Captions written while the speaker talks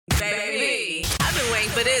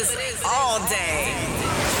but it's all day.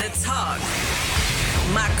 The Talk,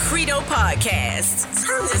 my Credo podcast.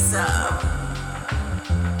 Turn this up.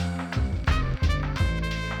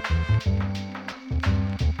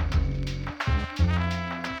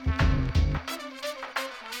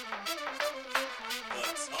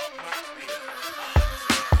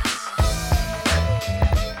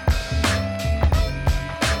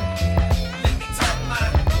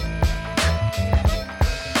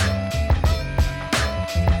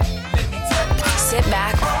 Sit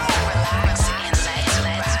back, relax, and let's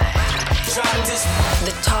ride.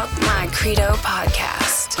 The Talk My Credo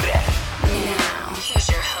podcast. Now, here's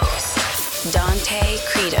your host, Dante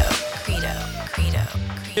Credo.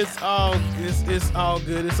 It's all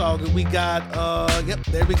good. It's all good. We got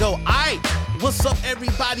there we go. All right. What's up,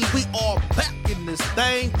 everybody? We are back in this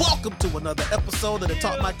thing. Welcome to another episode of the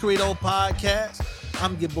Talk My Credo podcast.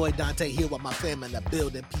 I'm your boy Dante here with my family in the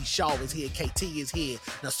building. P. Shaw is here. KT is here.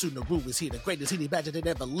 Nasu Naru is here. The greatest honey badger that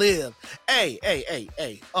ever lived. Hey.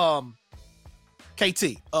 KT.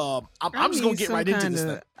 I'm just gonna get right into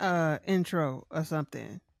this thing. Intro or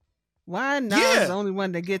something. Why Nas the only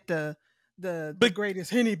one to get the greatest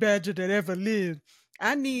henny badger that ever lived?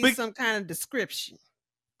 I need some kind of description.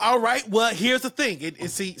 All right. Well, here's the thing.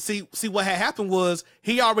 See what had happened was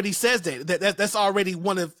he already says that's already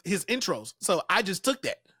one of his intros. So I just took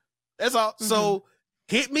that. That's all. Mm-hmm. So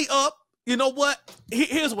hit me up. You know what?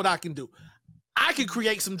 Here's what I can do. I can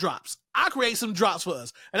create some drops. I'll create some drops for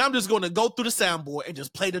us, and I'm just going to go through the soundboard and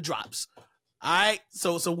just play the drops. All right.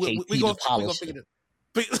 So we're going to figure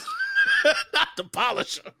it. Not the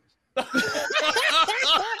polisher. The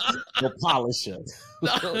polisher.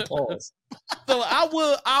 Pause. So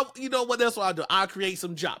you know what? That's what I'll do. I'll create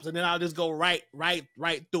some drops, and then I'll just go right through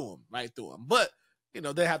them. But you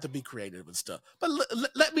know, they have to be creative and stuff. But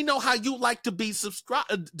let me know how you like to be subscribe.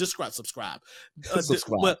 Subscribe.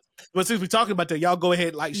 But since we're talking about that, y'all go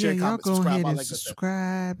ahead, like, share, comment, y'all go subscribe. ahead and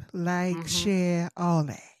subscribe, share, all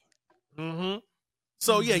that. Mm-hmm.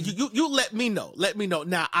 So yeah, you let me know. Let me know.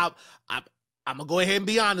 Now I'm gonna go ahead and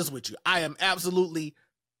be honest with you. I am absolutely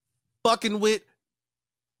fucking with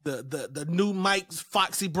the new Mike's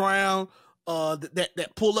Foxy Brown,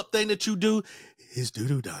 that pull up thing that you do. Is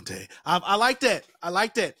doo-doo, Dante. I like that.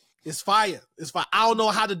 It's fire. I don't know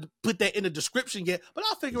how to put that in the description yet, but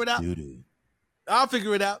I'll figure it out. Doo-doo. I'll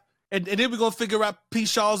figure it out. And then we're going to figure out P.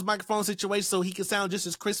 Shaw's microphone situation so he can sound just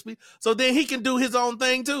as crispy. So then he can do his own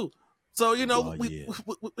thing too. So, you know, we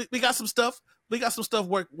got some stuff. We got some stuff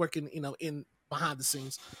working, you know, in behind the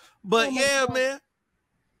scenes. But man.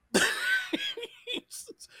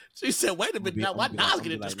 She said, wait a minute, now why Nas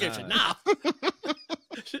get a description now?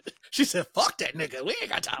 She said, fuck that nigga. We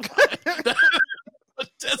ain't got time for it.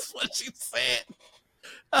 That's what she said.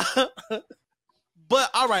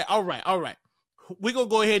 But all right. We're going to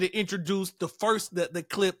go ahead and introduce the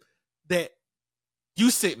clip that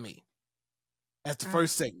you sent me as the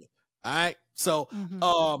first segment. All right. So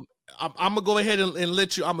I'm going to go ahead and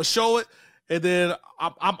let you, I'm going to show it. And then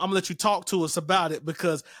I'm going to let you talk to us about it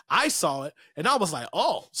because I saw it and I was like,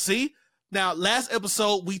 oh, see? Now, last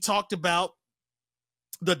episode, we talked about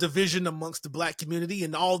the division amongst the Black community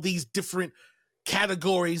and all these different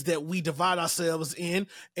categories that we divide ourselves in.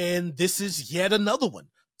 And this is yet another one.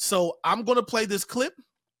 So I'm going to play this clip.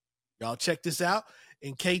 Y'all check this out.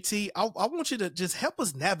 And KT, I want you to just help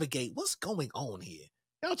us navigate what's going on here.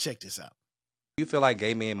 Y'all check this out. You feel like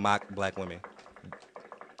gay men mock Black women?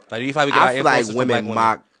 Like, do you feel like we get I our feel like influences from women Black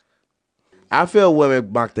mock. I feel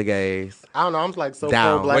women mock the gays. I don't know. I'm like so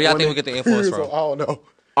Down. pro Black Where y'all women. think we get the influence from? So, I don't know.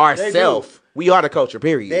 Ourself. We are the culture,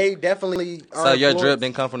 period. They definitely are. So your influenced. drip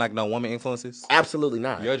didn't come from like no woman influences? Absolutely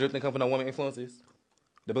not. Your drip didn't come from no woman influences?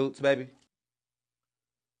 The boots, baby?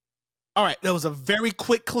 All right. That was a very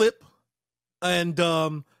quick clip. And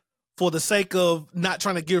for the sake of not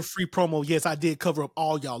trying to give free promo, yes, I did cover up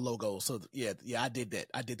all y'all logos. So yeah, I did that.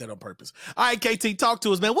 I did that on purpose. All right, KT, talk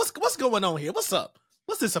to us, man. What's going on here? What's up?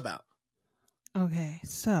 What's this about? Okay,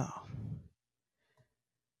 so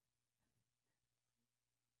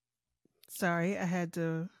sorry, I had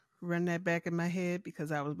to run that back in my head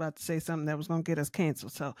because I was about to say something that was going to get us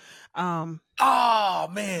canceled. So, oh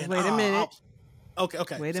man, wait a minute.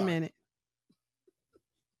 Okay. Wait a minute.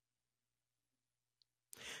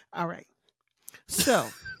 All right. So,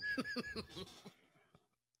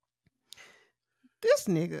 this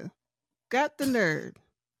nigga got the nerve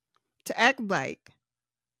to act like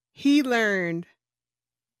he learned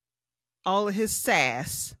all of his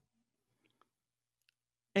sass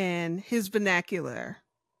and his vernacular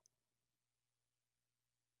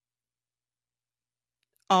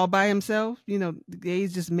all by himself. You know, the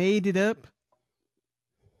gays just made it up.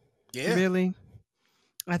 Yeah. Really?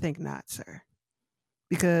 I think not, sir.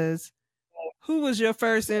 Because who was your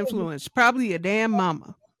first influence? Probably your damn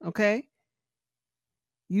mama. Okay.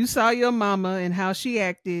 You saw your mama and how she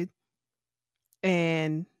acted,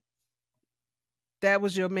 and that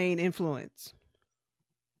was your main influence.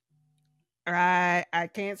 I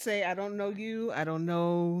can't say I don't know you. I don't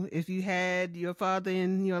know if you had your father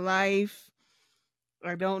in your life.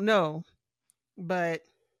 I don't know. But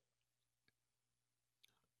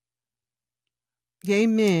gay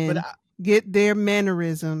But men get their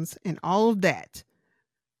mannerisms and all of that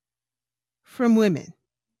from women.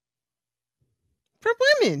 From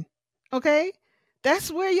women. Okay?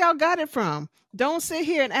 That's where y'all got it from. Don't sit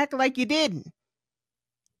here and act like you didn't.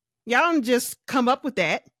 Y'all don't just come up with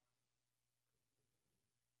that.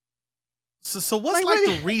 So what's like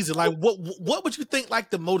the reason? Like what would you think like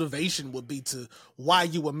the motivation would be to why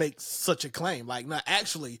you would make such a claim? Like, no,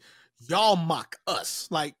 actually, y'all mock us.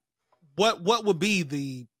 Like, what would be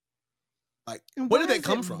the like? Where did that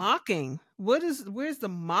come from? Mocking. Where's the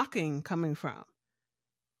mocking coming from?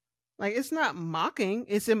 Like, it's not mocking,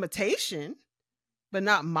 it's imitation, but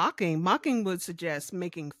not mocking. Mocking would suggest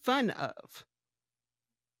making fun of.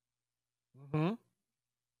 Mm-hmm.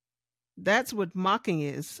 That's what mocking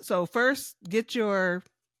is. So first, get your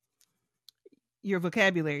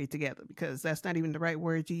vocabulary together, because that's not even the right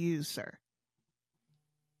word to use, sir.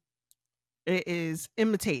 It is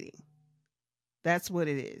imitating. That's what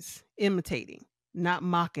it is. Imitating, not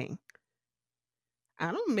mocking.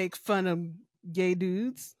 I don't make fun of gay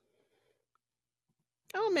dudes.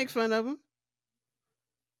 I don't make fun of them.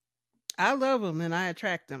 I love them and I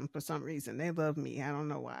attract them for some reason. They love me. I don't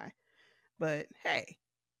know why. But hey,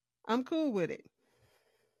 I'm cool with it.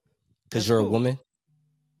 Because you're cool. A woman?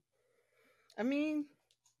 I mean,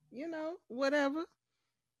 whatever.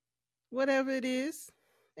 Whatever it is.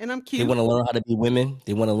 And I'm cute. They want to learn how to be women.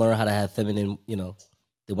 They want to learn how to have feminine, they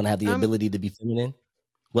want to have the ability to be feminine.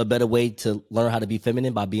 What better way to learn how to be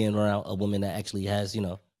feminine by being around a woman that actually has,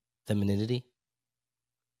 femininity?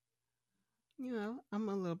 I'm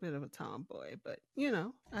a little bit of a tomboy, but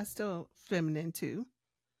I still feminine too.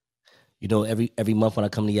 Every month when I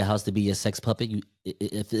come to your house to be your sex puppet,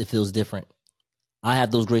 it feels different. I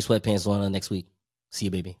have those gray sweatpants on next week. See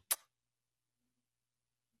you, baby.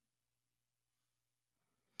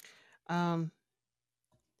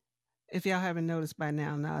 If y'all haven't noticed by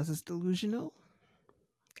now, Nas is delusional.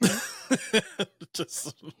 Okay?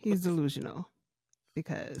 He's delusional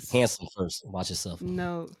because handsome first. Watch yourself.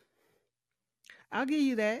 No, I'll give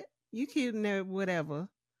you that. You cute and there, whatever.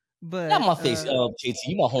 But not my face, JT.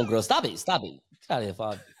 You my homegirl. Stop it. Get out of here if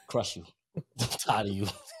I crush you. I'm tired of you.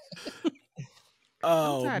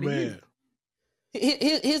 Oh man.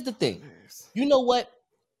 Here's the thing. You know what?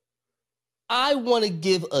 I want to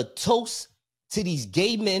give a toast to these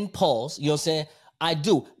gay men, pause. You know what I'm saying? I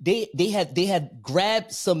do. They have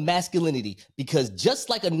grabbed some masculinity, because just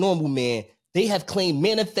like a normal man, they have claimed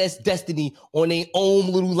manifest destiny on their own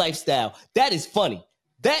little lifestyle. That is funny.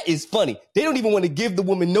 They don't even want to give the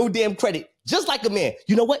woman no damn credit. Just like a man.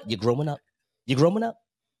 You know what? You're growing up.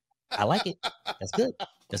 I like it.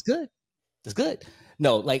 That's good.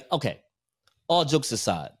 No, like, okay. All jokes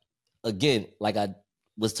aside, again, like I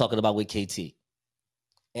was talking about with KT,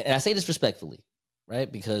 and I say this respectfully, right?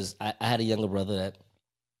 Because I had a younger brother that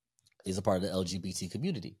is a part of the LGBT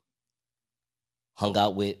community. Hung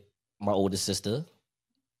out with my older sister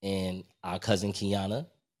and our cousin Kiana,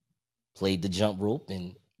 played the jump rope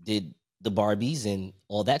and did the Barbies and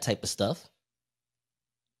all that type of stuff.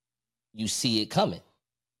 You see it coming.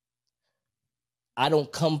 I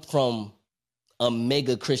don't come from a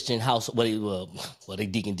mega Christian house. Well, they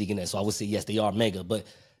deaconess, so I would say yes, they are mega, but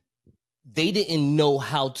they didn't know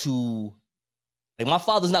how to. Like, my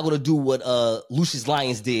father's not going to do what Lucius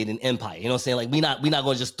Lyons did in Empire. You know what I'm saying? Like, we not going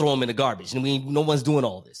to just throw him in the garbage. And no one's doing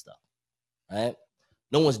all this stuff, right?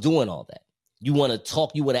 No one's doing all that. You want to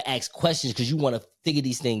talk, you want to ask questions because you want to figure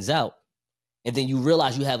these things out. And then you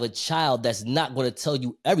realize you have a child that's not going to tell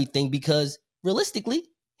you everything because realistically,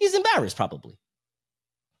 he's embarrassed probably.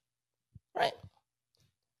 Right?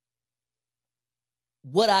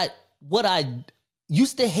 What I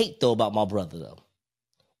used to hate, though, about my brother, though,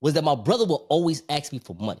 was that my brother would always ask me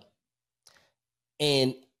for money.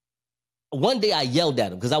 And one day I yelled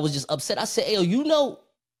at him because I was just upset. I said, "Hey, you know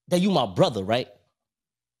that you my brother, right?"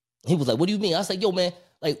 He was like, "What do you mean?" I was like, "Yo, man,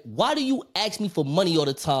 like, why do you ask me for money all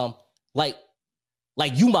the time? Like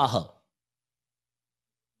you my hoe."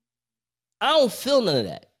 I don't feel none of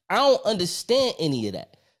that. I don't understand any of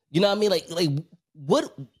that. You know what I mean? Like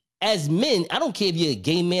what, as men, I don't care if you're a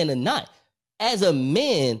gay man or not. As a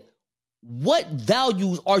man, what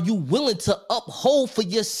values are you willing to uphold for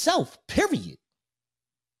yourself? Period.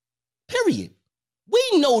 Period.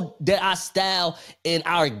 We know that our style and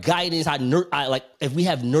our guidance, like if we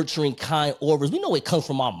have nurturing, kind auras, we know it comes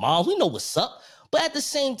from our moms. We know what's up. But at the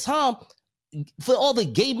same time, for all the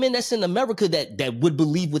gay men that's in America that would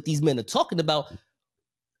believe what these men are talking about,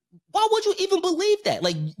 why would you even believe that?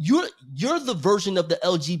 Like you're the version of the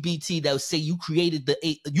LGBT that would say you created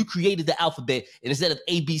the alphabet, and instead of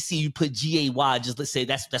ABC you put GAY. Just let's say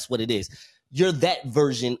that's what it is. You're that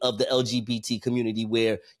version of the LGBT community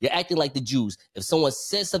where you're acting like the Jews. If someone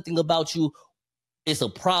says something about you, it's a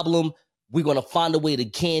problem. We're gonna find a way to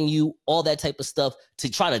can you, all that type of stuff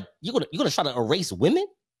to try to you're gonna try to erase women.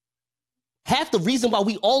 Half the reason why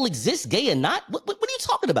we all exist, gay or not. What are you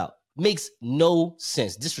talking about? Makes no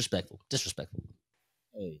sense. Disrespectful.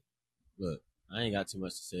 Hey, look, I ain't got too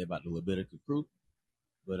much to say about the Levitical crew,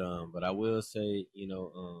 but I will say,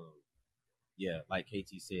 yeah, like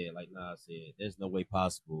KT said, like Nas said, there's no way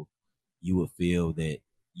possible you would feel that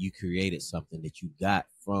you created something that you got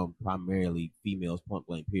from primarily females, point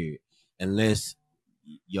blank, period, unless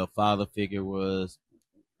your father figure was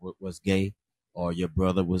gay or your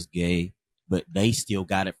brother was gay, but they still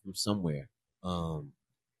got it from somewhere.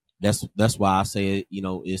 That's why I say,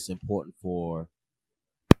 it's important for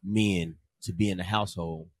men to be in the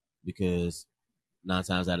household, because 9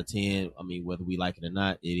 times out of 10, I mean, whether we like it or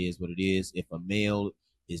not, it is what it is. If a male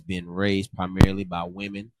is being raised primarily by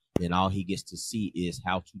women, then all he gets to see is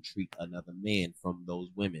how to treat another man from those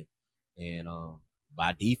women. And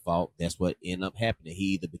by default, that's what end up happening.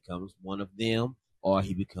 He either becomes one of them or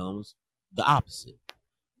he becomes the opposite.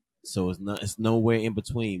 So it's nowhere in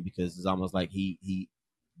between, because it's almost like he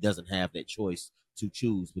doesn't have that choice to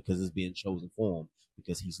choose, because it's being chosen for him,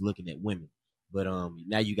 because he's looking at women. But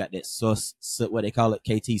now you got that sus, what they call it,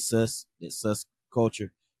 KT sus, that sus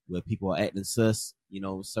culture, where people are acting sus,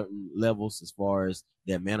 certain levels as far as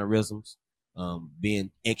their mannerisms,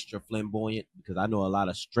 being extra flamboyant, because I know a lot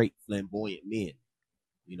of straight flamboyant men.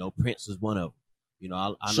 Prince is one of them. I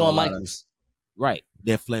know Shawn Michaels. Right,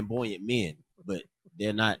 they're flamboyant men, but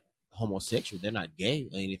they're not homosexual, they're not gay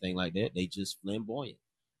or anything like that. They just flamboyant.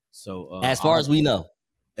 So as far as we know,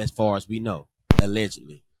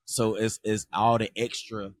 allegedly. So it's all the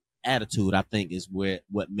extra attitude, I think, is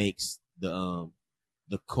what makes the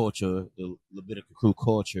culture, the Levitical crew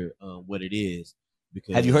culture, what it is.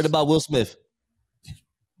 Because have you heard about Will Smith?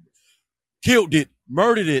 Killed it,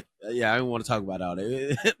 murdered it. Yeah, I don't want to talk about all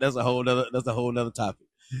that. That's a whole nother topic.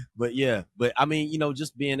 But yeah, I mean,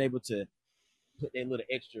 just being able to put that little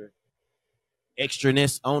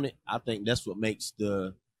extraness on it, I think that's what makes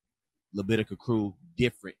the Levitical crew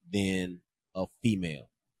different than a female.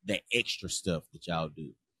 That extra stuff that y'all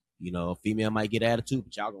do. A female might get attitude,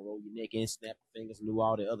 but y'all gonna roll your neck and snap your fingers and do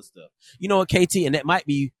all the other stuff. You know what, KT? And that might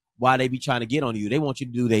be why they be trying to get on you. They want you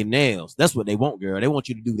to do their nails. That's what they want, girl. They want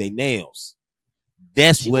you to do their nails.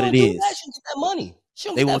 That's what it is. She don't get that money. She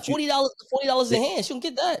don't get that $40 in hand. She don't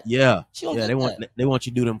get that. Yeah. She don't get that. They want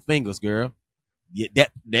you to do them fingers, girl. Yeah,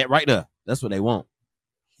 that right there. That's what they want.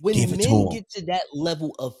 When men get to that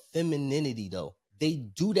level of femininity, though, they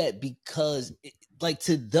do that because,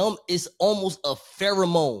 to them, it's almost a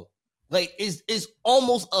pheromone. Like, it's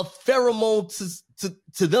almost a pheromone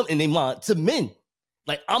to them in their mind, to men.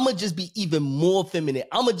 Like, I'm going to just be even more feminine.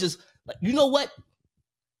 I'm going to just, you know what?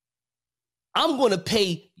 I'm going to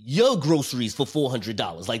pay your groceries for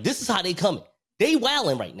 $400. Like, this is how they coming. They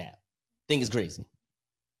wilding right now. Thing is crazy.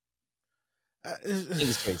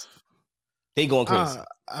 They going crazy.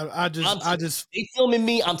 I just they filming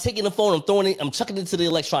me. I'm taking the phone. I'm throwing it. I'm chucking it to the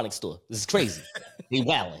electronics store. This is crazy. They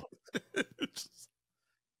wilding.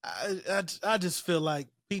 I just feel like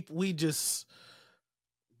we just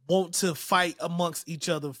want to fight amongst each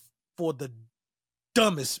other for the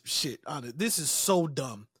dumbest shit on it. This is so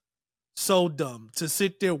dumb to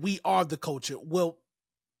sit there. We are the culture. Well,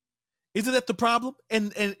 isn't that the problem?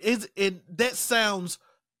 And that sounds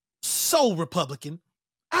so Republican.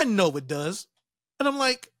 I know it does. And I'm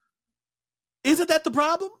like, isn't that the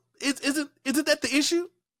problem? Isn't that the issue?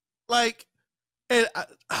 Like, and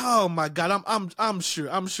oh my God, I'm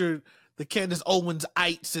sure the Candace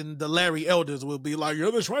Owens-ites and the Larry Elders will be like,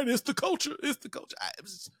 yeah, that's right. It's the culture. It's the culture.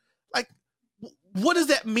 Like, what does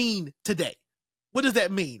that mean today? What does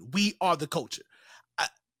that mean? We are the culture.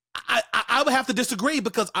 I would have to disagree,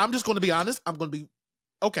 because I'm just going to be honest. I'm going to be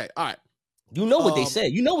okay. All right. You know what they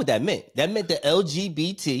said. You know what that meant. That meant the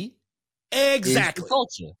LGBT exactly is the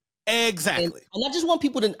culture. Exactly. And I just want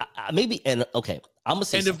people to maybe, and okay, I'm going to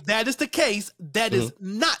say and something. If that is the case, that is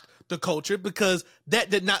not the culture, because that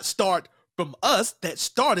did not start from us. That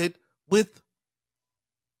started with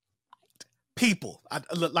people.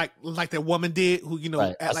 Like that woman did who,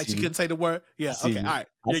 Right, I act like see she you. couldn't say the word. Yeah, see okay, you. all right.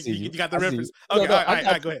 I You, see you, you. you got the I see reference. you. No, Okay, no, all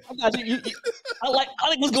right, go ahead. I got you. I like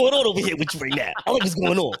what's going on over here with you right now. I like what's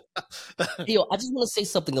going on. Hey, yo, I just want to say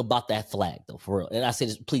something about that flag though, for real. And I say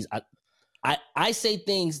this, please. I say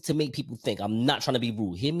things to make people think. I'm not trying to be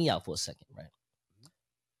rude. Hear me out for a second, right?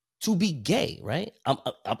 To be gay, right?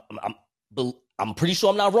 I'm pretty sure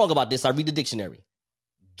I'm not wrong about this. I read the dictionary.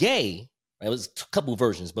 Gay, right? It was a couple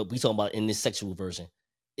versions, but we talking about in this sexual version,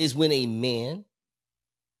 is when a man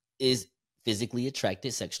is physically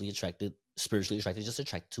attracted, sexually attracted, spiritually attracted, just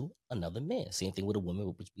attracted to another man. Same thing with a woman,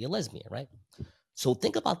 which would be a lesbian, right? So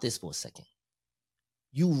think about this for a second.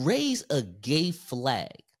 You raise a gay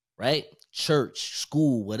flag, right? Church,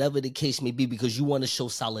 school, whatever the case may be, because you want to show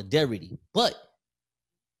solidarity. But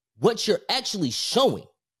what you're actually showing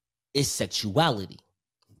is sexuality.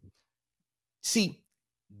 See,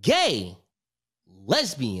 gay,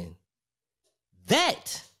 lesbian,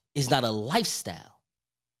 that is not a lifestyle.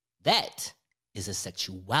 That is a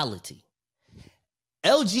sexuality.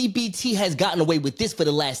 LGBT has gotten away with this for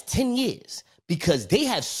the last 10 years because they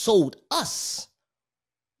have sold us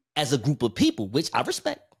as a group of people, which I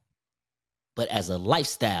respect, but as a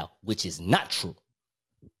lifestyle, which is not true.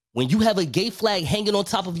 When you have a gay flag hanging on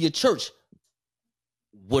top of your church,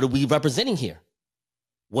 what are we representing here?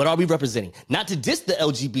 What are we representing? Not to diss the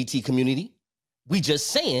LGBT community. We just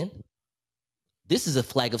saying this is a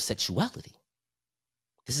flag of sexuality.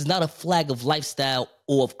 This is not a flag of lifestyle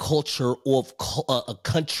or of culture or of a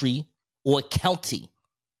country or a county.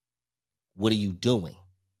 What are you doing?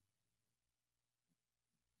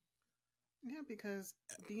 Yeah, because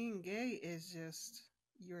being gay is just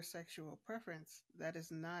your sexual preference. That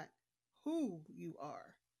is not who you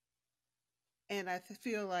are. And I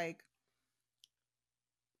feel like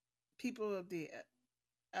people of the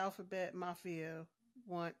alphabet mafia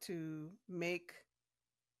want to make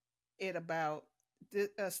it about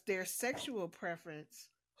their sexual preference,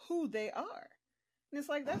 who they are. And it's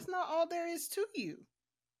like, that's not all there is to you.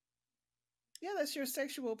 Yeah, that's your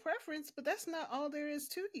sexual preference, but that's not all there is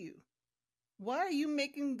to you. Why are you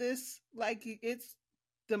making this like it's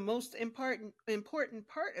the most important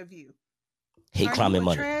part of you? Hate, are crime, you and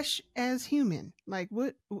money. Trash as human? Like,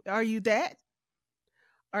 what are you? That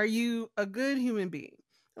are you a good human being?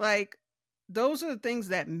 Like, those are the things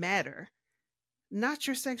that matter, not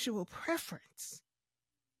your sexual preference.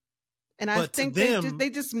 And I think they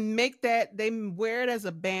just make that, they wear it as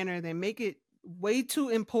a banner. They make it way too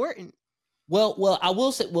important. Well, I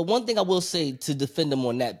will say, one thing I will say to defend them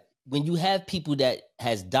on that, when you have people that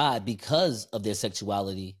has died because of their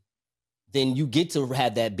sexuality, then you get to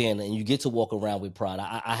have that banner and you get to walk around with pride.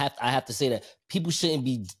 I have to say that people shouldn't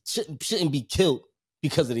be killed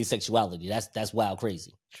because of their sexuality. That's wild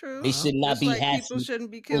crazy. True. They should not just be like people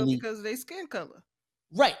shouldn't be killed because of their skin color.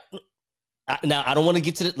 Right. Now I don't want to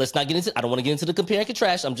get to the. Let's not get into. I don't want to get into the compare and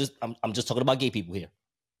contrast. I'm just talking about gay people here.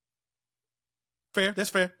 Fair. That's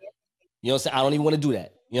fair. You know what I'm saying? I don't even want to do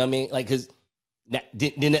that. You know what I mean? Like, because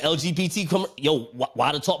then the LGBT come. Yo,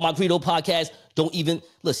 why the Talk My Credo podcast? Don't even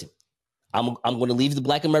listen. I'm going to leave the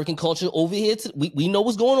Black American culture over here. We know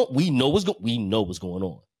what's going on. We know what's going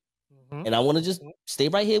on. Mm-hmm. And I want to just stay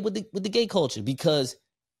right here with the gay culture because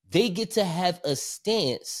they get to have a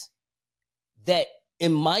stance that,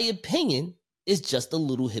 in my opinion, is just a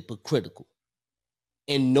little hypocritical.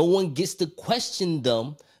 And no one gets to question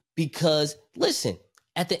them because, listen,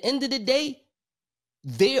 at the end of the day,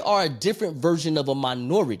 they are a different version of a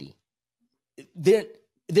minority. They're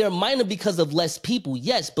minor because of less people,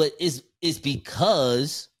 yes, but it's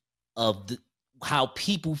because of how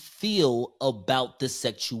people feel about the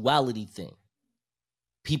sexuality thing.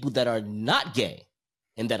 People that are not gay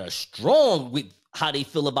and that are strong with how they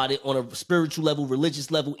feel about it on a spiritual level,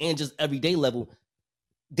 religious level, and just everyday level,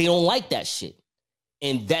 they don't like that shit.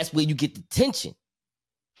 And that's where you get the tension.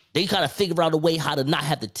 They kind of figure out a way how to not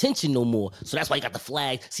have the tension no more. So that's why you got the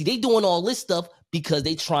flag. See, they doing all this stuff because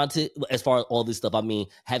they trying to, as far as all this stuff, I mean,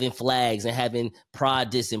 having flags and having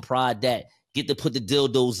pride this and pride that, get to put the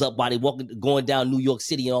dildos up while they going down New York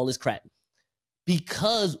City and all this crap.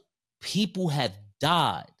 Because people have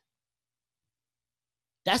died.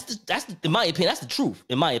 That's in my opinion, that's the truth,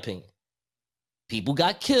 in my opinion. People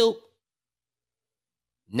got killed.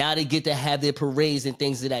 Now they get to have their parades and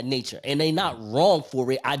things of that nature. And they're not wrong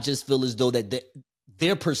for it. I just feel as though that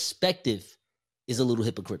their perspective is a little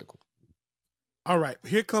hypocritical. All right,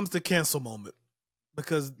 here comes the cancel moment.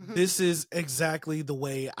 Because this is exactly the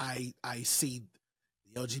way I see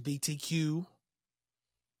the LGBTQ.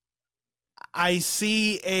 I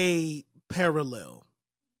see a parallel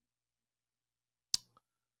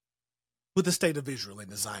with the state of Israel and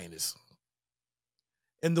the Zionists.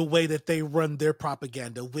 in the way that they run their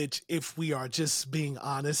propaganda, which, if we are just being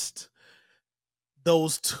honest,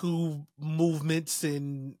 those two movements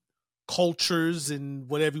and cultures and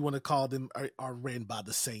whatever you want to call them are ran by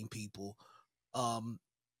the same people,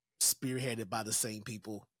 spearheaded by the same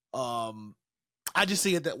people. I just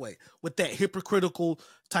see it that way, with that hypocritical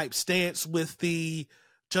type stance, with the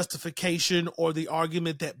justification or the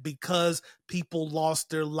argument that because people lost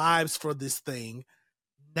their lives for this thing,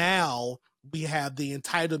 now we have the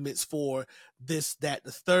entitlements for this, that,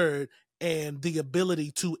 the third, and the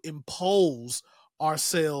ability to impose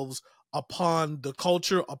ourselves upon the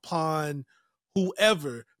culture, upon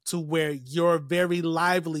whoever, to where your very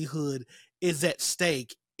livelihood is at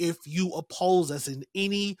stake. If you oppose us in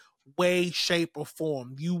any way, shape, or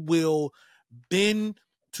form, you will bend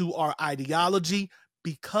to our ideology,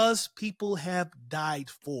 because people have died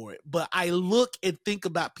for it. But I look and think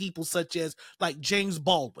about people such as like James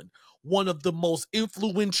Baldwin, one of the most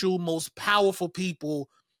influential, most powerful people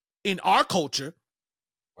in our culture.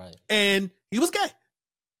 Right. And he was gay.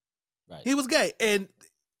 Right. He was gay. And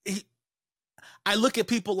I look at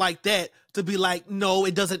people like that to be like, no,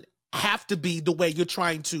 it doesn't have to be the way you're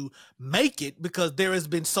trying to make it, because there has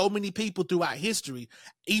been so many people throughout history,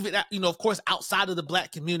 even, of course, outside of the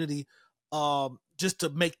Black community, just to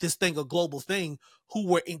make this thing a global thing, who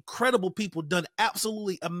were incredible people, done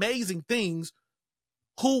absolutely amazing things,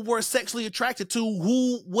 who were sexually attracted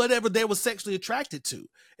to whatever they were sexually attracted to.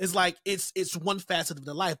 It's like, it's one facet of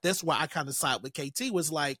their life. That's why I kind of side with KT,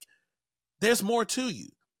 was like, there's more to you.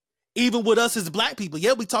 Even with us as Black people,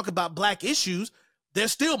 yeah, we talk about Black issues,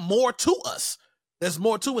 there's still more to us. There's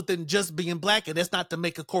more to it than just being Black, and that's not to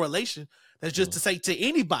make a correlation. That's just to say to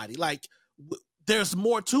anybody, like, there's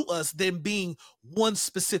more to us than being one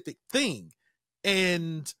specific thing.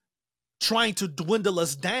 And trying to dwindle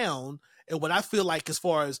us down, and what I feel like, as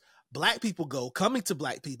far as Black people go, coming to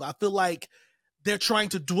Black people, I feel like they're trying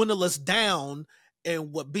to dwindle us down,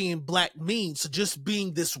 and what being Black means, so just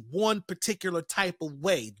being this one particular type of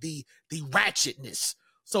way, the ratchetness,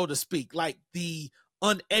 so to speak, like the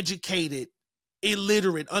uneducated,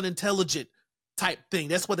 illiterate, unintelligent type thing.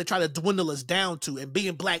 That's what they try to dwindle us down to. And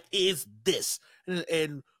being Black is this.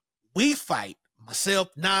 And we fight, myself,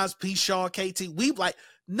 Nas, P. Shaw, KT, we like,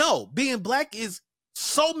 no, being Black is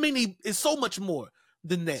so much more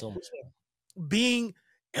than that. So much more. Being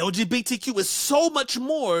LGBTQ is so much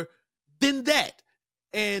more than that.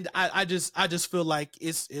 And I just feel like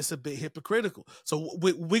it's a bit hypocritical. So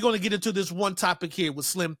we're going to get into this one topic here with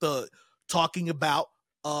Slim Thug, talking about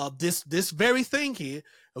this very thing here.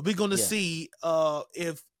 And we're going to see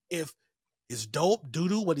if it's dope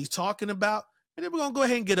doo-doo what he's talking about. And then we're going to go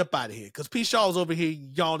ahead and get up out of here, because P. Shaw's over here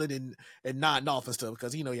yawning and nodding off and stuff,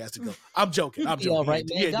 because he know he has to go. I'm joking. All right,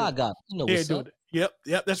 man. God got it. You know what's up. Yep,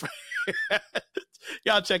 that's right.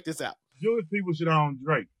 Y'all check this out. Jewish people should own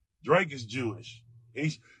Drake. Drake is Jewish.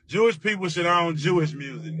 Jewish people should own Jewish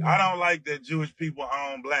music. I don't like that Jewish people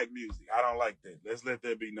own Black music. I don't like that. Let's let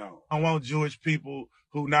that be known. I want Jewish people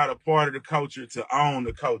who not a part of the culture to own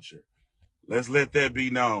the culture. Let's let that be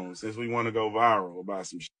known, since we want to go viral about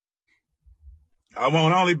some shit. I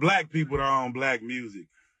want only Black people to own Black music.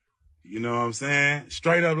 You know what I'm saying?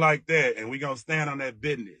 Straight up like that. And we gonna stand on that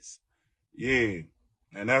business. Yeah.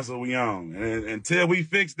 And that's what we own. And until we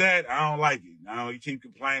fix that, I don't like it. I don't keep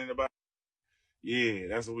complaining about it. Yeah,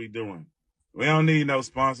 that's what we doing. We don't need no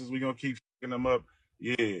sponsors. We gonna keep fucking them up.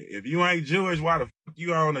 Yeah. If you ain't Jewish, why the fuck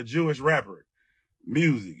you own a Jewish rapper?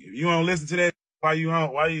 Music. If you don't listen to that, we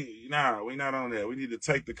not on that. We need to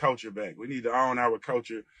take the culture back. We need to own our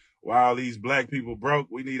culture. While these Black people broke,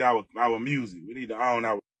 we need our music. We need to own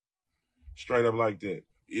our, straight up like that.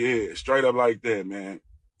 Yeah, straight up like that, man.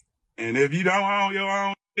 And if you don't own your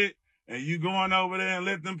own shit, and you going over there and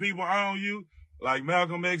let them people own you, like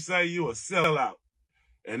Malcolm X say, you a sellout.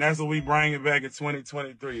 And that's what we bring it back in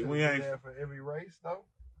 2023. We ain't that for every race, though?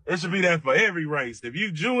 It should be that for every race. If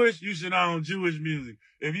you Jewish, you should own Jewish music.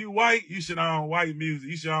 If you white, you should own white music.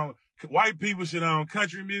 You should own, white people should own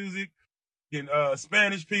country music. And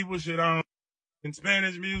Spanish people should own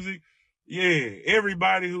Spanish music. Yeah,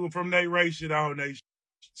 everybody who from their race should own they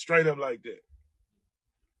straight up like that.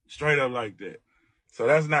 Straight up like that. So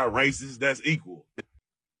that's not racist, that's equal.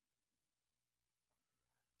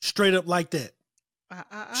 Straight up like that.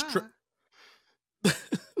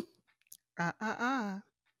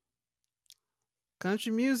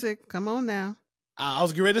 Country music, come on now. I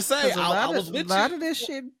was getting ready to say, I was with you. A lot of this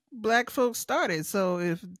shit Black folks started. So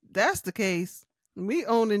if that's the case, we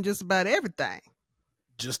owning just about everything.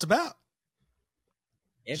 Just about.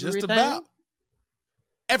 Everything? Just about.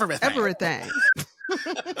 Everything.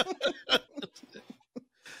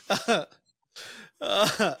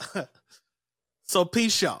 So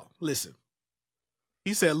peace, y'all. Listen.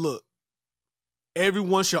 He said, look,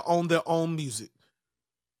 everyone should own their own music.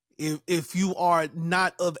 If you are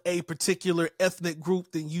not of a particular ethnic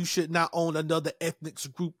group, then you should not own another ethnic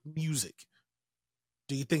group music.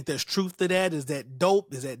 Do you think there's truth to that? Is that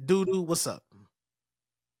dope? Is that doo-doo? What's up?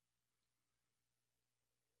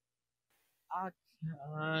 I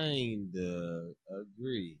kinda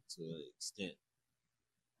agree to an extent.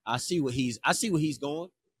 I see what he's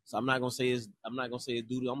going. So I'm not gonna say it's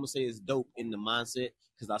doo-doo. I'm gonna say it's dope in the mindset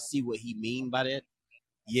because I see what he mean by that.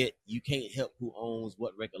 Yet you can't help who owns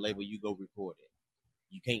what record label you go record at.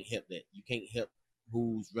 You can't help that. You can't help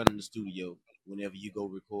who's running the studio whenever you go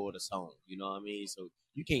record a song. You know what I mean? So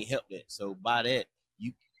you can't help that. So by that,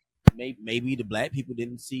 you maybe the black people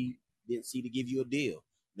didn't see to give you a deal.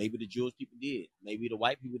 Maybe the Jewish people did. Maybe the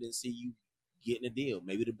white people didn't see you getting a deal.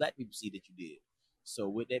 Maybe the black people see that you did. So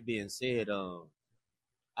with that being said,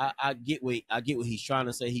 I get what he's trying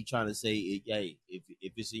to say. He's trying to say, hey,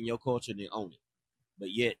 if it's in your culture, then own it. But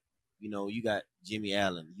yet, you got Jimmy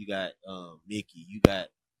Allen, you got Mickey, you got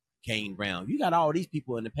Kane Brown, you got all these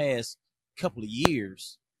people in the past couple of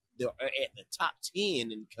years that are at the top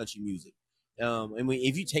 10 in country music.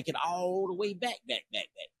 If you take it all the way back,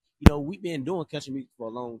 we've been doing country music for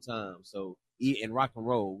a long time. So in rock and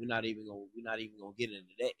roll, we're not even gonna get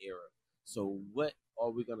into that era. So what are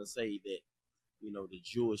we gonna say that the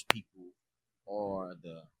Jewish people or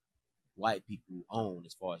the white people own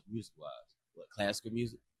as far as music wise? What, classical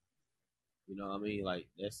music? You know what I mean? Like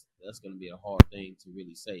that's gonna be a hard thing to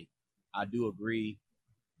really say. I do agree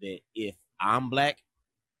that if I'm black,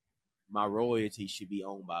 my royalty should be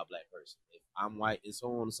owned by a black person. If I'm white, and so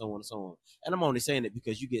on and so on and so on. And I'm only saying it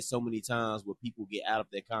because you get so many times where people get out of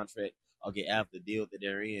their contract or get out of the deal that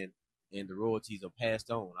they're in, and the royalties are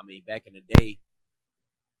passed on. I mean, back in the day,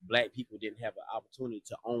 black people didn't have an opportunity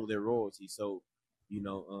to own their royalties. So, you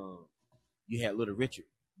had Little Richard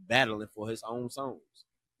battling for his own songs.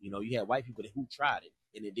 You had white people who tried it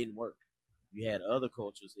and it didn't work. You had other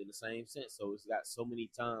cultures in the same sense. So it's got so many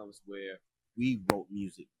times where we wrote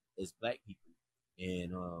music as black people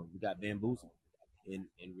and we got bamboozled in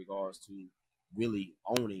regards to really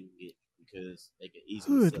owning it because they could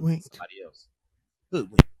easily sell it to somebody else.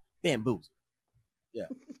 Hoodwinked, bamboozled. Yeah,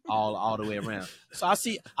 all the way around. So I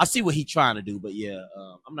see what he's trying to do, but yeah,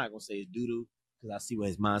 I'm not gonna say it's doo-doo because I see what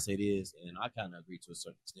his mindset is, and I kind of agree to a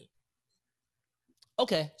certain extent.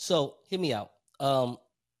 Okay, so hear me out.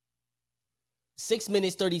 6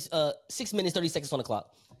 minutes 30 seconds on the clock.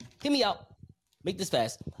 Hear me out. Make this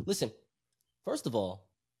fast. Listen, first of all,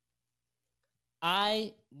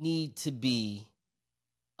 I need to be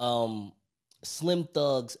Slim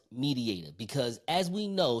Thug's mediator because as we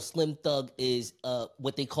know, Slim Thug is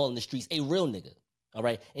what they call in the streets a real nigga. All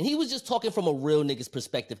right. And he was just talking from a real nigga's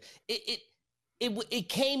perspective. It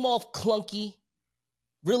came off clunky,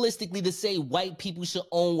 realistically, to say white people should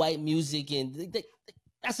own white music, and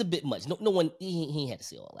that's a bit much. No one he had to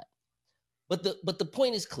say all that. But the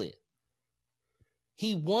point is clear.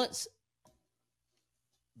 He wants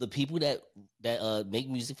the people that make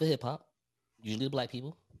music for hip hop, usually the black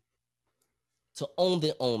people, to own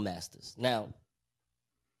their own masters. Now,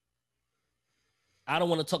 I don't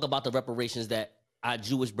want to talk about the reparations that our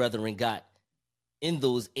Jewish brethren got in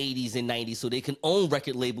those 80s and 90s so they can own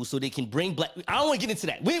record labels, so they can bring black... I don't want to get into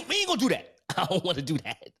that. We ain't going to do that. I don't want to do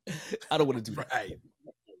that. I don't want to do that. Right.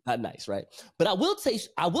 Not nice, right? But I will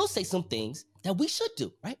say some things that we should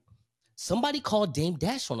do, right? Somebody called Dame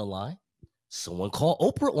Dash on the line. Someone called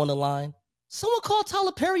Oprah on the line. Someone called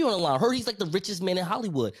Tyler Perry on the line. Heard he's like the richest man in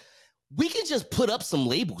Hollywood. We can just put up some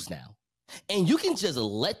labels now. And you can just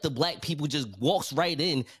let the black people just walk right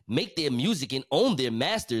in, make their music and own their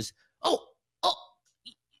masters. Oh,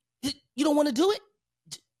 you don't want to do it?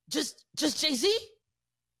 Just Jay-Z?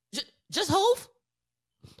 Just Hove?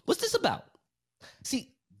 What's this about?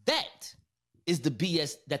 See, that is the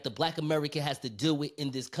BS that the black American has to deal with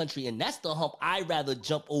in this country. And that's the hump I'd rather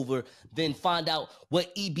jump over than find out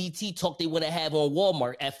what EBT talk they want to have on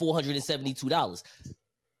Walmart at $472.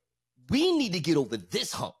 We need to get over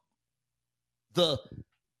this hump.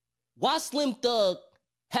 Why Slim Thug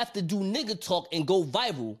have to do nigga talk and go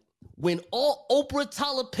viral when all Oprah,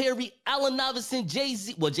 Tyler Perry, Allen Iverson,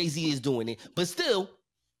 Jay-Z, well, Jay-Z is doing it, but still,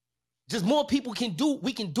 just more people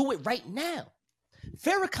we can do it right now.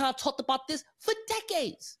 Farrakhan talked about this for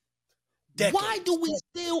decades. Why do we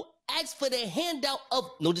still ask for the handout of,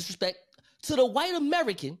 no disrespect, to the white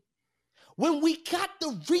American when we got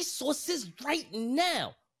the resources right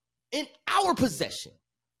now in our possession?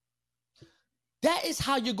 That is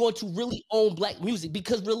how you're going to really own black music,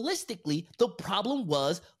 because realistically, the problem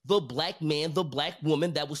was the black man, the black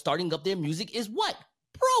woman that was starting up their music is what?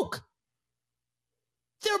 Broke.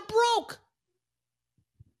 They're broke.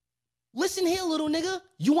 Listen here, little nigga.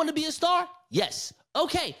 You want to be a star? Yes.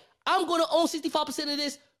 Okay, I'm going to own 65% of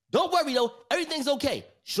this. Don't worry, though. Everything's okay.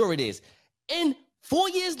 Sure it is. And 4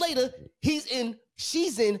 years later,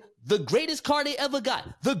 she's in the greatest car they ever got,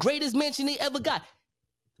 the greatest mansion they ever got.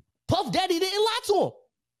 Puff Daddy didn't lie to him.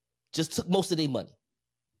 Just took most of their money.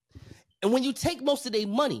 And when you take most of their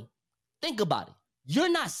money, think about it.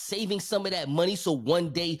 You're not saving some of that money so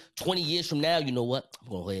one day, 20 years from now, you know what? I'm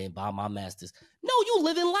going to go ahead and buy my masters. No, you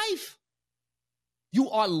living life. You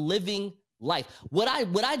are living life. What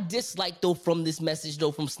I dislike, though, from this message,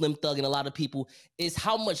 though, from Slim Thug and a lot of people, is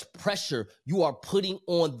how much pressure you are putting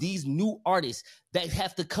on these new artists that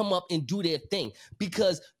have to come up and do their thing.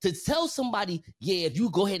 Because to tell somebody, yeah, if you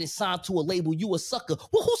go ahead and sign to a label, you a sucker.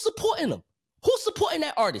 Well, who's supporting them? Who's supporting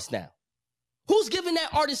that artist now? Who's giving that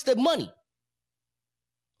artist the money?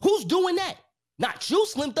 Who's doing that? Not you,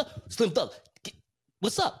 Slim Thug. Slim Thug,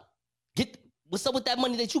 what's up? What's up with that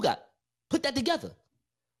money that you got? Put that together.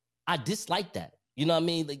 I dislike that. You know what I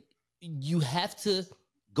mean? Like, you have to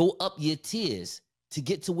go up your tiers to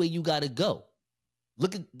get to where you got to go.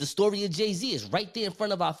 Look at the story of Jay-Z is right there in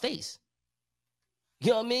front of our face.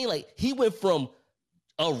 You know what I mean? Like, he went from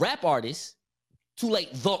a rap artist to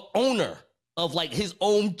like the owner of like his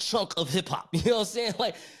own chunk of hip hop. You know what I'm saying?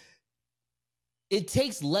 Like, it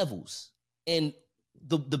takes levels. And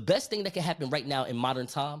the best thing that can happen right now in modern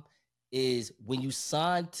time is when you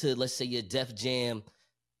sign to, let's say, your Def Jam,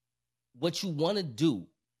 what you want to do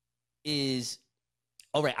is,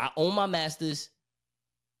 all right, I own my masters.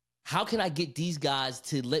 How can I get these guys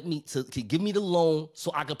to give me the loan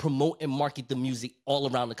so I can promote and market the music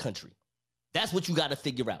all around the country? That's what you got to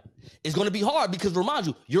figure out. It's going to be hard because, remind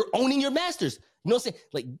you, you're owning your masters. You know what I'm saying?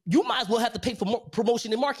 Like, you might as well have to pay for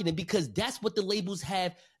promotion and marketing, because that's what the labels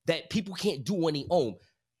have that people can't do on their own.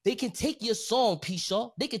 They can take your song, P. Shaw.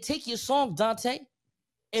 They can take your song, Dante,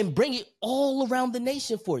 and bring it all around the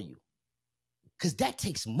nation for you. Because that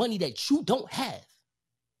takes money that you don't have.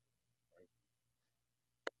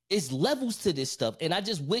 It's levels to this stuff, and I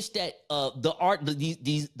just wish that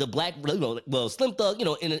the black, Slim Thug, in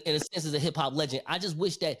a sense, is a hip hop legend. I just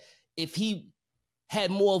wish that if he had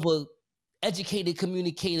more of a educated,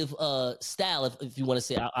 communicative style, if you want to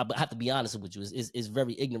say, I have to be honest with you, is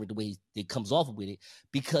very ignorant the way it comes off with it,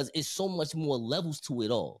 because it's so much more levels to it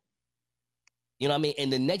all. You know what I mean?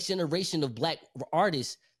 And the next generation of black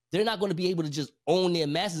artists, they're not going to be able to just own their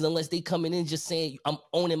masses unless they coming in just saying, I'm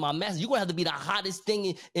owning my masses. You're going to have to be the hottest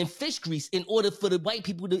thing in fish grease in order for the white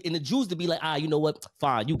people and the Jews to be like, you know what?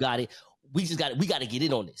 Fine, you got it. We got to get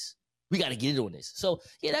in on this. We got to get in on this. So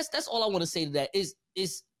yeah, that's all I want to say to that. Is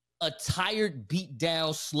a tired, beat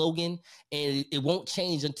down slogan, and it won't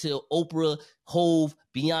change until Oprah, Hove,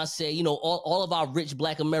 Beyonce, all of our rich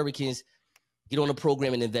black Americans get on the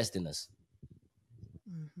program and invest in us.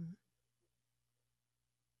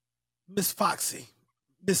 Miss Foxy,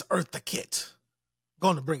 Miss Eartha Kitt,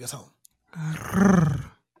 going to bring us home.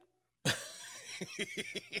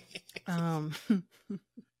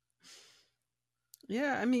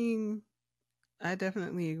 Yeah, I mean, I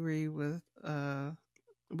definitely agree with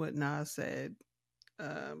what Nas said.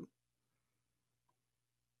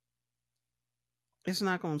 It's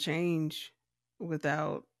not going to change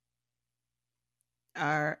without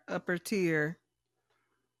our upper tier,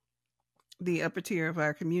 the upper tier of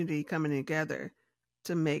our community coming together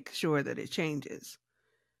to make sure that it changes.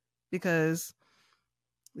 Because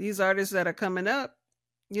these artists that are coming up,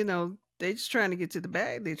 they're just trying to get to the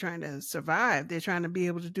bag. They're trying to survive. They're trying to be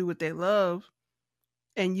able to do what they love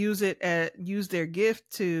and use their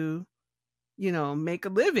gift to, make a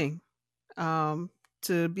living,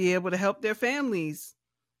 to be able to help their families,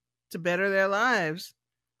 to better their lives.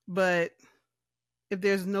 But if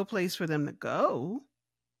there's no place for them to go,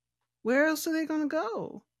 where else are they going to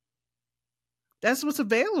go? That's what's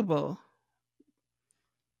available.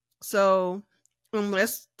 So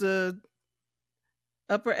unless the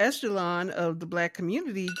upper echelon of the black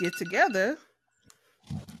community get together,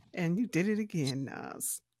 and you did it again,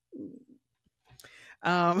 Nas.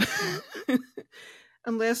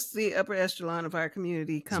 Unless the upper echelon of our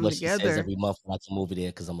community come That's what together. She says every month when I come over there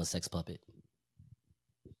because I'm a sex puppet.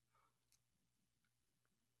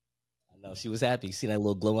 I know, she was happy. You see that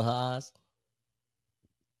little glow in her eyes?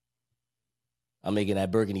 I'm making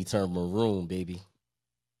that burgundy turn maroon, baby.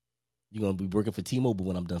 You're going to be working for T-Mobile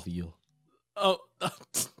when I'm done for you. Oh,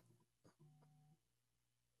 as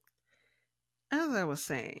I was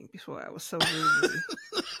saying before, I was so rudely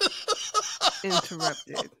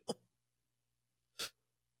interrupted.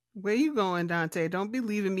 Where you going, Dante? Don't be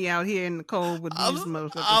leaving me out here in the cold with these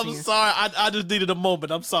motherfuckers. I'm sorry. I just needed a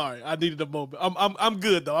moment. I'm sorry. I needed a moment. I'm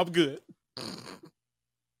good though. I'm good.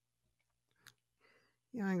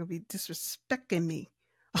 Y'all ain't gonna be disrespecting me.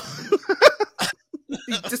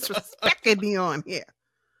 Be disrespecting me on here.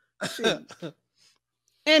 Shit.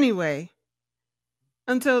 Anyway,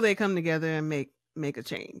 until they come together and make a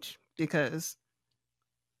change, because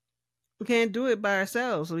we can't do it by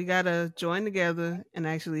ourselves. We gotta join together and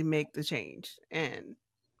actually make the change. And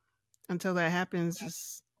until that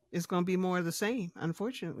happens, it's gonna be more of the same,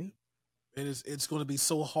 unfortunately. And it's gonna be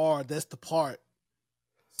so hard. That's the part.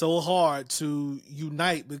 So hard to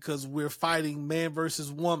unite because we're fighting man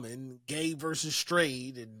versus woman, gay versus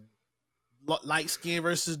straight, and light skin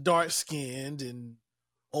versus dark skinned, and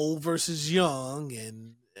old versus young,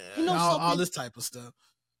 and all this type of stuff.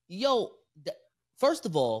 Yo, first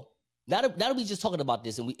of all, now that we just talking about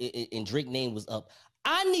this and Drake name was up,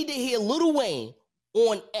 I need to hear Lil Wayne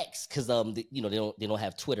on X because they don't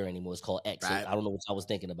have Twitter anymore. It's called X. Right. So I don't know what I was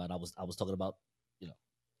thinking about. I was talking about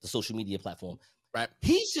the social media platform. Right.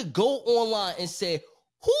 He should go online and say,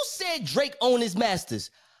 "Who said Drake owned his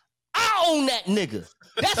masters? I own that nigga."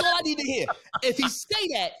 That's all I need to hear. If he say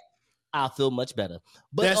that, I'll feel much better.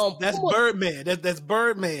 But that's Birdman. That's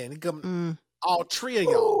Birdman. He come all three of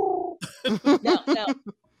y'all. now, I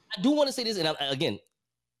do want to say this, and again,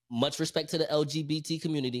 much respect to the LGBT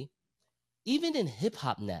community. Even in hip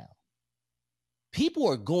hop now, people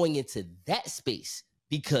are going into that space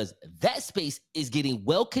because that space is getting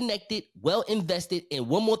well connected, well invested. And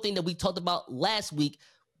one more thing that we talked about last week,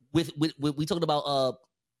 we talked about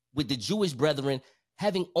with the Jewish brethren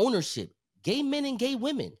having ownership. Gay men and gay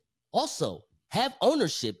women also have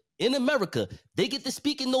ownership in America. They get to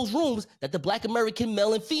speak in those rooms that the Black American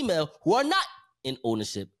male and female who are not in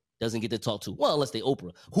ownership doesn't get to talk to. Well, unless they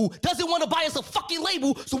Oprah, who doesn't want to buy us a fucking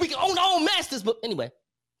label so we can own our own masters. But anyway,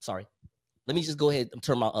 sorry. Let me just go ahead and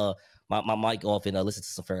turn my my mic off and listen to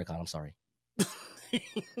some Farrakhan. I'm sorry.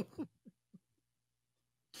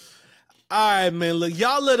 All right, man. Look,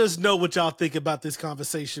 y'all let us know what y'all think about this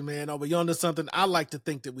conversation, man. Are we onto something? I like to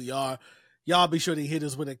think that we are. Y'all be sure to hit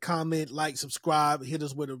us with a comment, like, subscribe, hit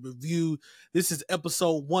us with a review. This is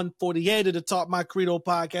episode 148 of the Talk My Credo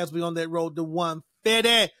podcast. We on that road to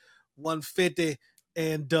 150.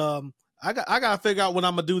 And I gotta figure out what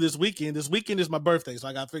I'm gonna do this weekend. This weekend is my birthday, so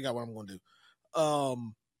I gotta figure out what I'm gonna do.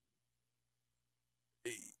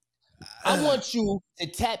 I want you to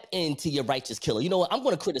tap into your righteous killer. You know what? I'm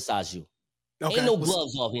gonna criticize you. Okay. Ain't no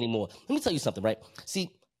gloves off anymore. Let me tell you something, right? See,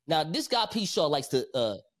 now this guy P. Shaw likes to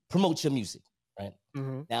promote your music, right?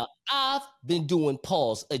 Mm-hmm. Now I've been doing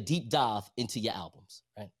a deep dive into your albums,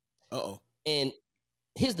 right? And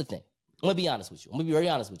here's the thing. I'm gonna be honest with you. I'm gonna be very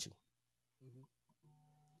honest with you. Mm-hmm.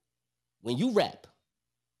 When you rap,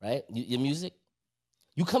 right? Your music,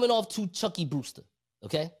 you coming off too Chucky Brewster,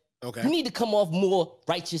 okay? Okay. You need to come off more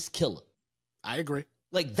righteous killer. I agree.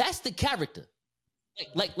 Like that's the character.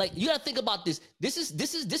 Like you gotta think about this. This is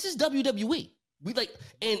WWE. We like,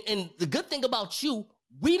 and the good thing about you,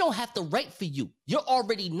 we don't have to write for you. You're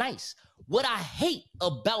already nice. What I hate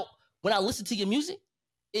about when I listen to your music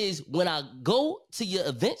is when I go to your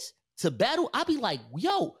events to battle, I be like,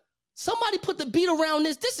 yo, somebody put the beat around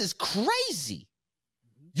this. This is crazy.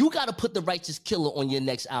 You gotta put the righteous killer on your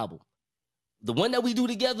next album. The one that we do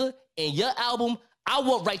together and your album, I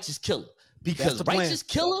want righteous killer. Because righteous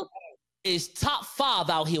killer is top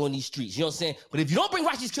 5 out here on these streets. You know what I'm saying? But if you don't bring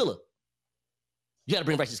righteous killer, you gotta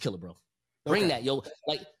bring righteous killer, bro. Bring that, yo.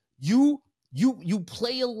 Like you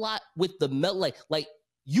play a lot with the like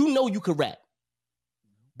you know you could rap,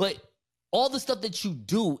 but all the stuff that you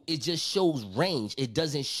do, it just shows range. It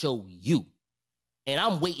doesn't show you, and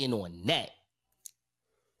I'm waiting on that.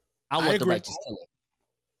 I want the righteous killer.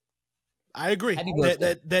 I agree.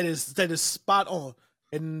 That is spot on,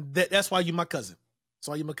 and that's why you're my cousin. That's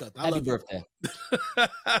why you're my cousin. Happy birthday.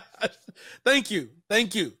 Thank you.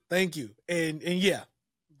 And yeah,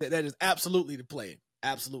 that is absolutely the plan.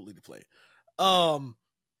 Absolutely the plan.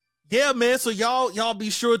 Yeah, man. So y'all be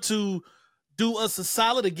sure to do us a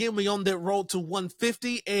solid. Again, we on that road to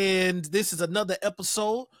 150, and this is another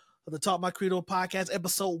episode of the Talk My Credo podcast,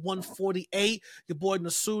 episode 148. Your boy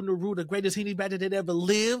Nasu Naru, the greatest anybody that ever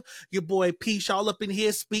lived. Your boy P. Shaw up in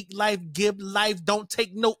here. Speak life, give life. Don't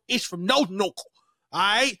take no ish from no. All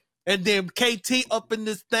right? And then KT up in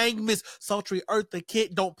this thing, Miss Sultry Earth the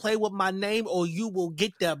Kid. Don't play with my name or you will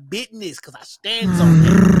get the business because I stands on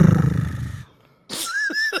that.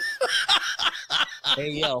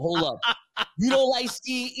 Hey, yo, hold up. You don't like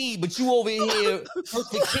CE, but you over here hurt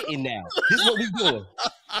the kitten now. This is what we doing.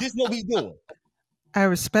 This is what we doing. I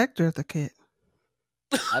respect Eartha Kitt.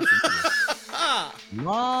 Absolutely.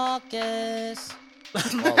 Marcus.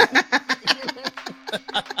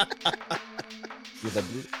 With a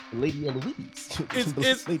Lady Eloise.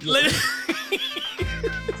 It's Lady Eloise.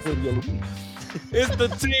 It's the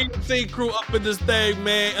team crew up in this thing,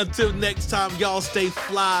 man. Until next time, y'all stay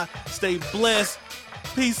fly, stay blessed.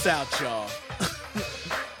 Peace out, y'all.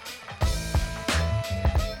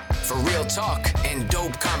 For real talk and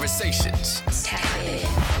dope conversations. Tap in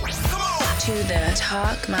to the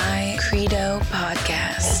Talk My Credo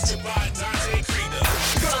podcast.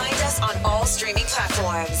 Find us on all streaming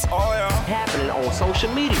platforms. Oh, yeah. Happening on social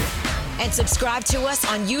media. And subscribe to us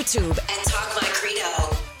on YouTube and Talk My Credo.